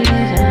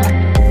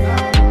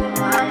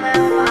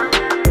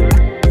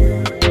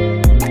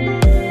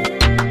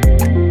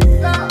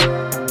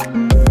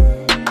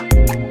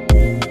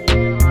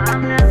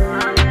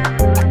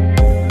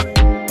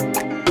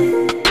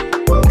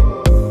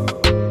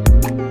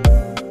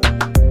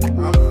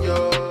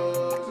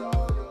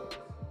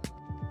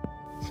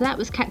 So that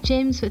was Kat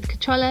James with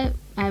Catrola.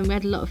 We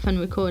had a lot of fun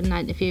recording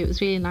that interview. It was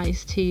really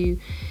nice to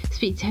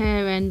speak to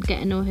her and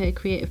get to know her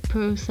creative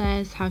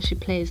process, how she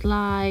plays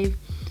live,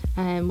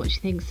 what she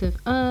thinks of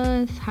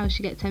us, how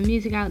she gets her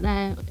music out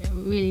there.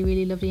 Really,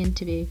 really lovely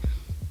interview.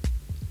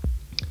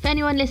 For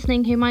anyone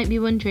listening who might be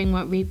wondering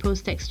what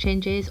Repost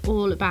Exchange is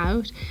all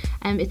about,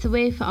 it's a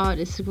way for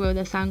artists to grow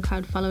their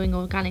SoundCloud following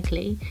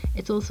organically.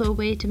 It's also a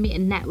way to meet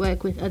and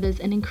network with others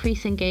and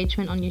increase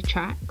engagement on your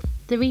tracks.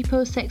 The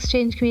Repost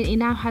Exchange community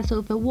now has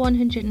over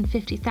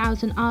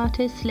 150,000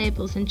 artists,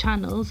 labels and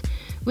channels.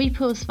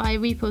 Reposts via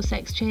Repost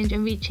Exchange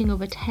and reaching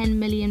over 10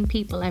 million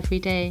people every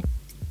day.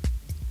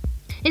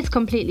 It's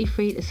completely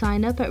free to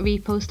sign up at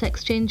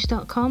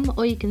repostexchange.com,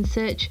 or you can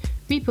search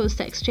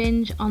Repost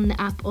Exchange on the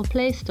app or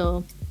Play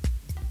Store.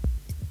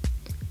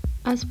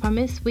 As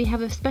promised, we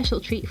have a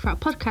special treat for our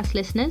podcast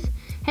listeners.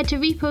 Head to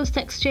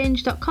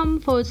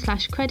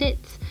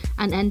repostexchange.com/credits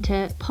and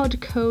enter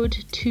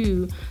podcode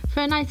 2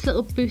 for a nice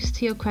little boost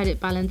to your credit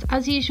balance.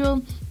 As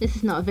usual, this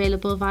is not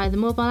available via the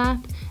mobile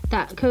app.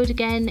 That code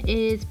again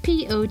is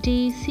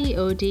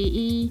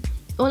PODCODE,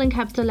 all in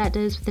capital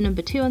letters with the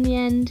number 2 on the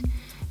end.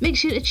 Make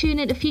sure to tune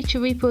in to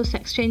future Repost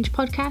Exchange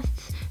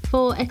podcasts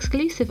for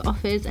exclusive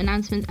offers,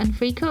 announcements and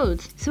free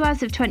codes. So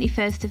as of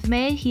 21st of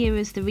May, here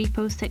is the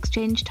Repost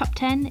Exchange Top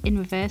 10 in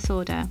reverse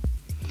order.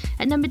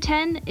 At number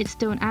 10, it's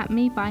Don't At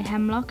Me by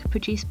Hemlock,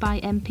 produced by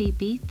MP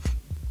Beats.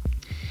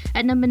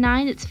 At number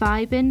 9, it's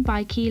Vibin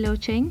by Kilo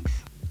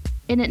Chinks.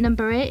 In at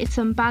number 8, it's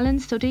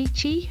Unbalanced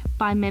Odici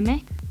by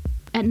Mimic.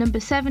 At number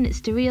 7, it's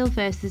Dareal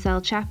vs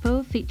El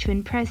Chapo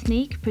featuring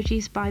Presneak,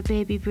 produced by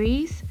Baby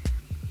Breeze.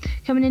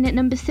 Coming in at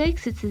number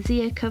 6, it's the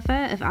Zia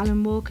cover of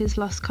Alan Walker's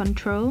Lost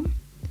Control.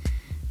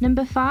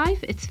 Number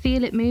 5, it's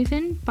Feel It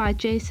Moving by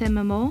Jason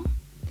Momoa.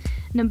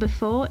 Number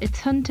 4, it's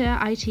Hunter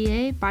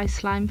ITA by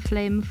Slime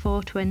Flame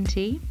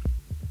 420.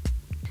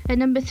 At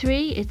number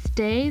 3, it's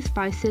Days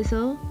by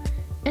Sizzle.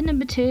 At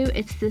number 2,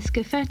 it's the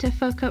Scafetta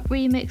Fuck Up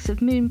remix of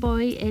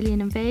Moonboy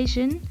Alien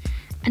Invasion.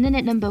 And then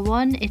at number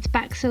 1, it's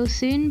Back So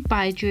Soon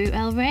by Drew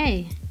L.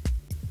 Ray.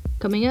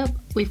 Coming up,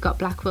 we've got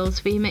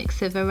Blackwell's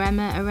remix of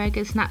Arema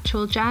Arega's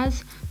Natural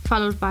Jazz,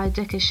 followed by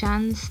Dicka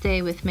Shan's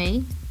Stay With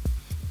Me.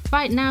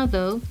 Right now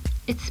though,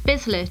 it's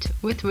Bizlet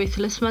with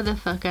Ruthless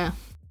Motherfucker.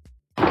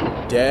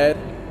 Dad,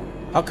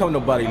 How come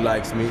nobody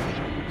likes me?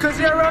 'Cause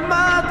you're a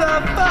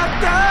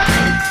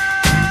motherfucker.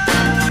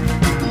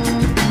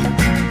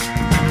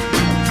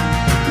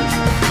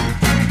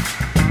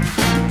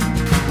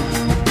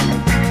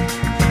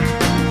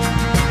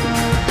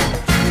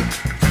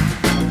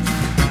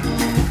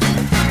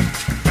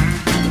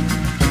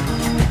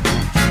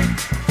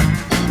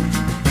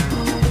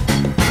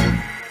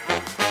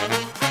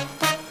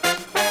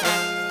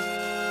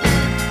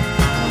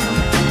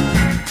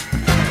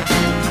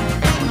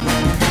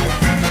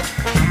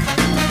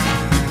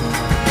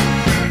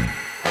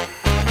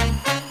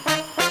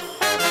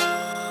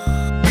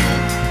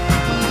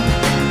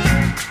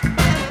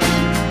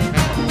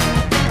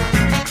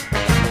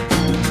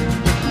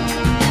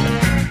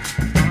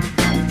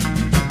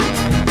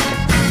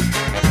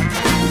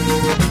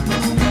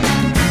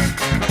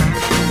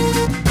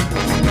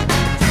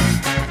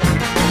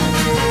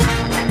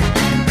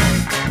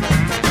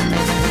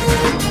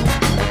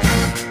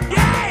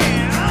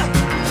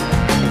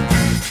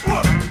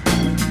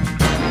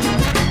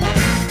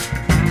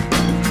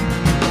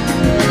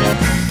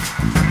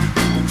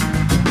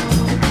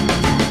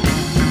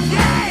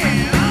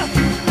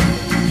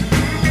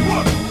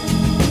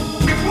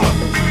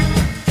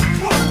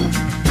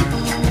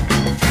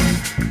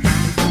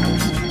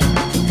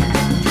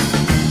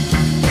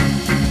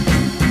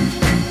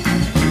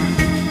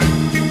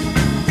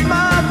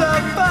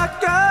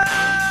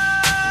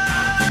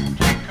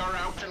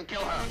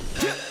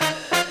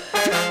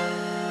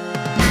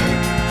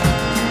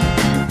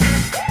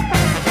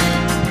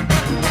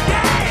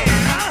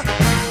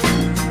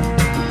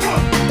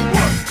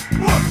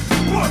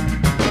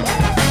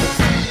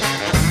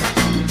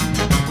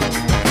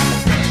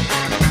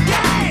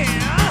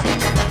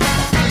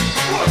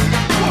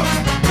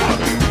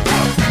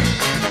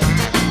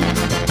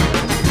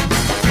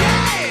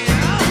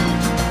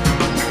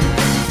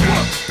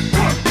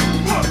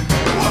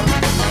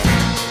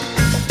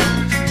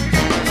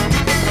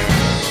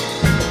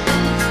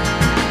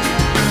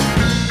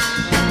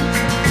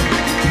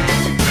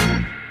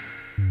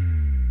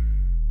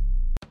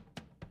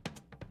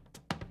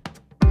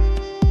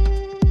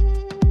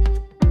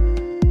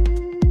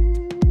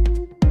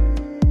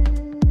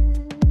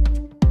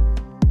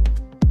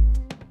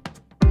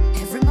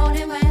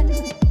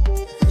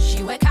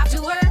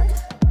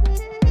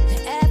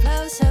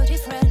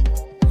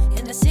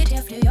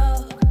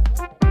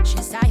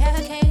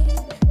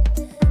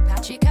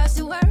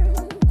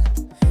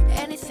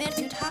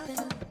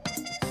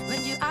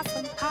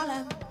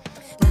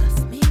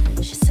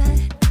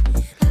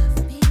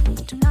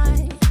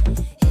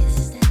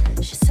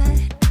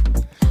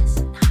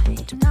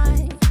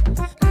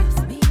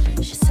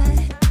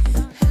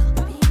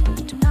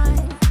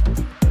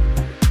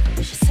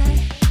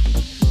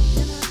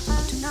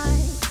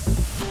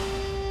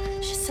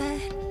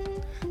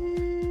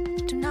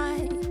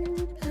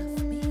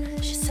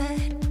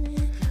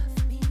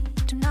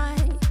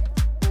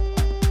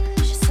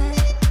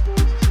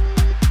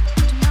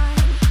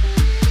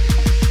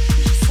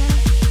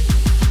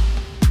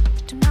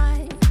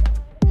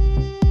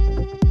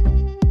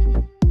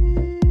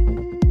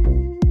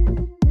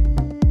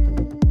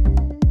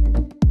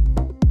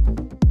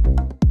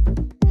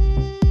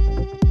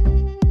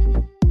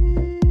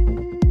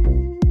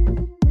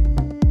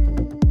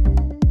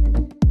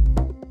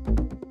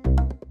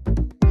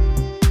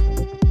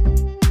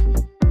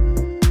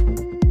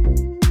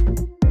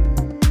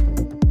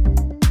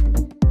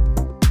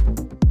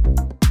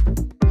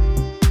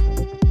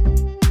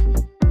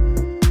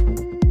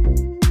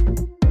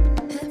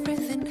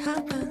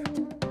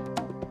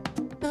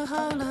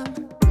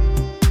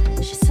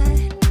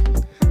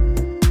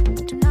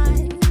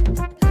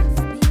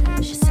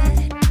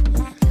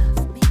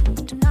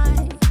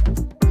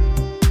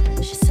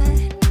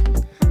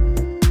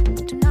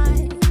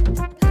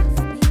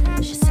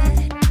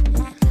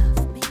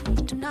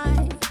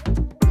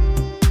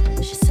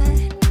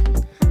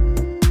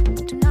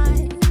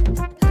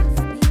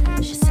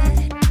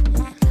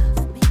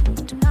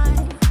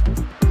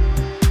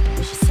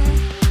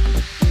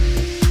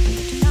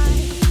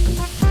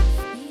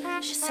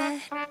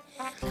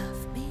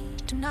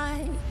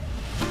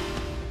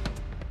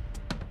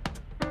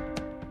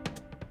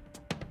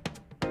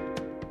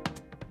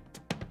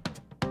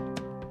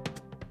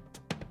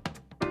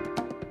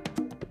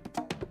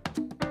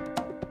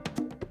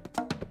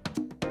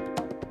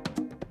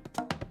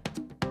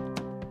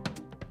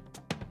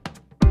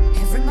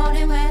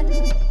 morning when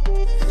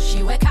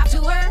she wake up to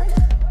work.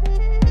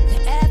 The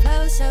air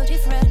blows so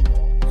different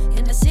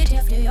in the city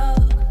of New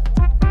York.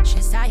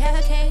 She's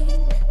tired,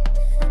 Kane,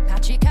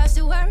 but she goes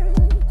to work.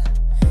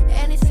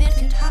 Anything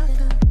could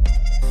happen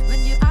when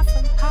you are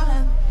from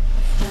Harlem.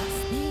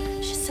 Love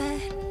me, she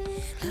said.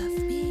 Love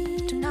me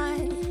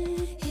tonight.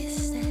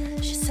 Is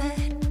that she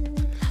said?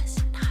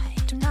 Last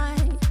night,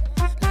 tonight.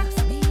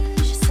 Love me,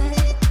 she said.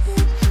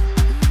 Love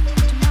me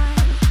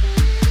tonight.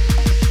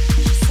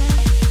 She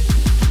said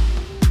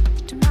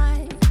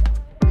tonight.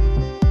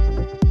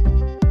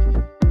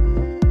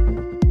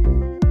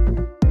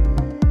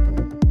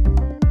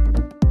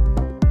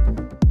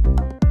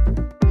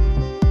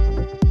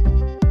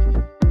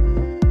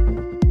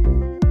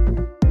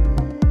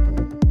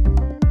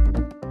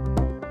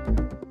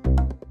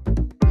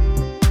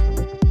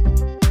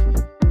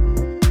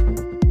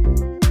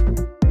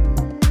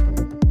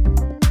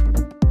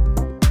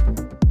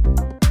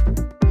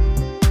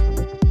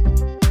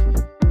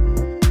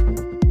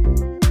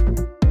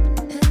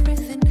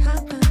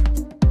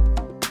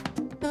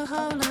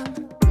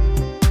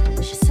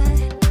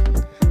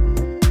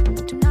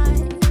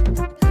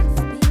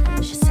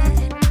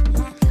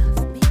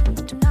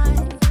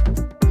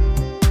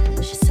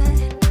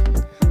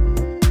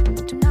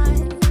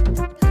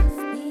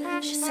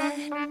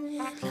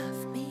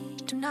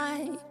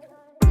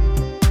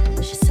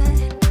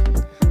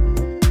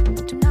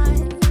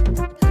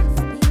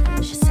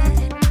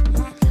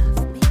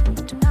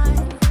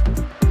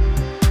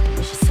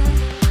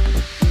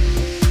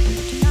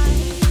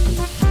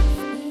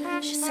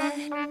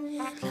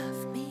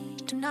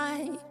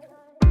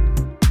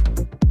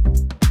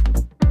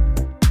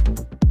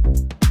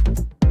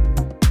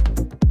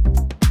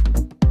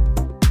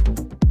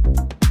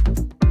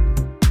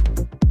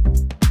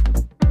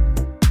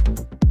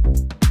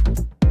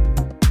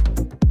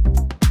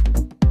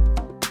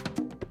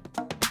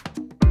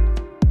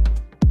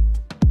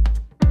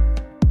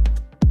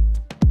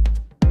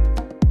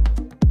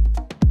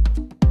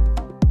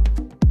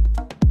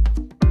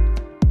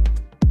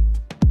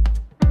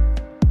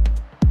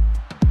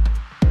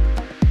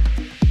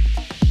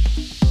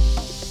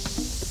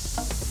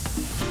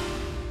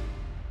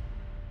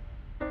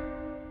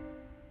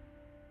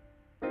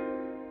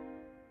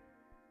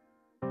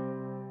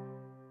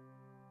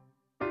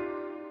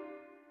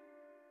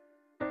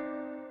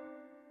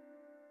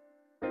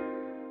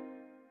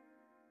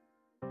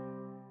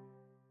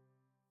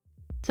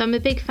 So I'm a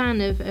big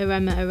fan of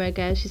Irema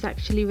Arega. She's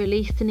actually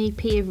released an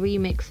EP of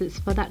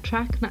remixes for that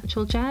track,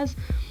 Natural Jazz,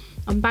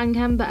 on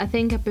Bandcamp, but I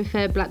think I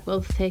prefer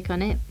Blackwell's take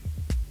on it.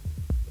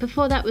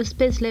 Before that was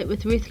Bizlet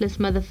with Ruthless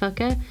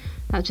Motherfucker.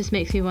 That just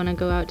makes me want to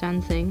go out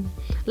dancing.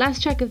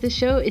 Last track of the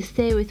show is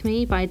Stay With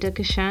Me by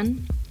Duka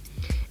Shan.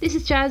 This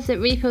is Jazz at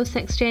Repost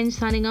Exchange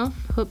signing off.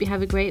 Hope you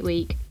have a great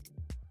week.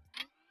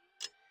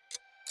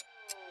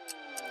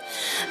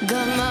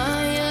 Got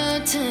my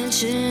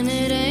attention,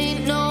 it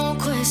ain't no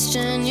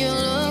question. You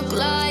look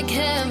like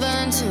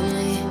heaven to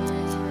me.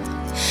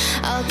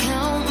 I'll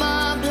count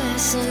my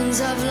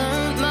blessings, I've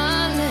learned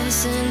my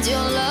lessons. Your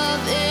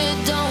love,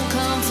 it don't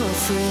come for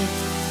free.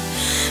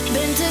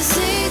 Been to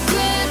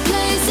secret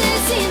places,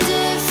 seen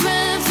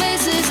different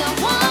faces. I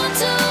want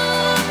to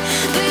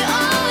be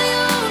all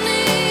you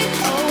need.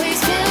 Always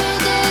fill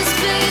the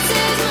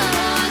spaces, my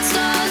heart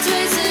starts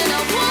racing.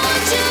 I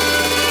want you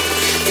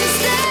to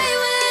stay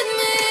with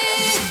me.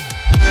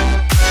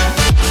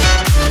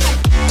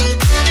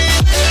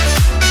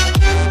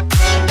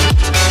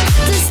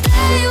 To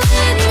stay with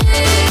me.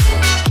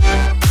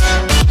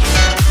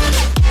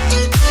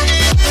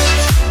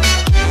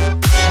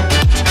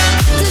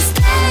 To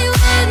stay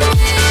with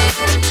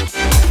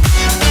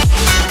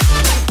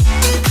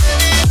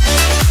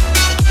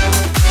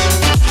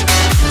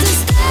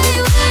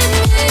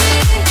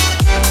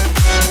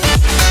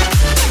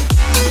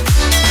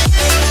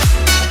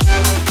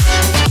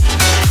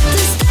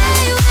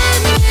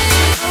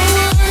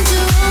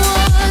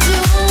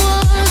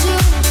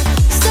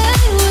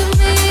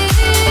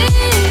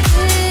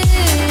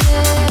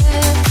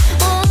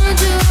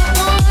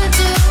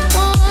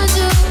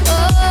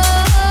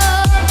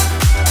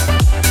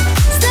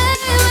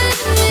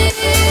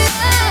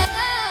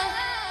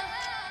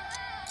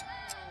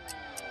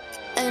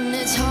And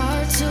it's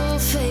hard to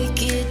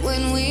fake it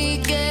when we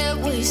get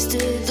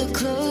wasted. The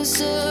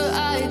closer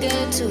I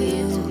get to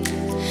you,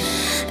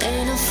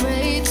 ain't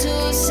afraid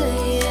to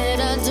say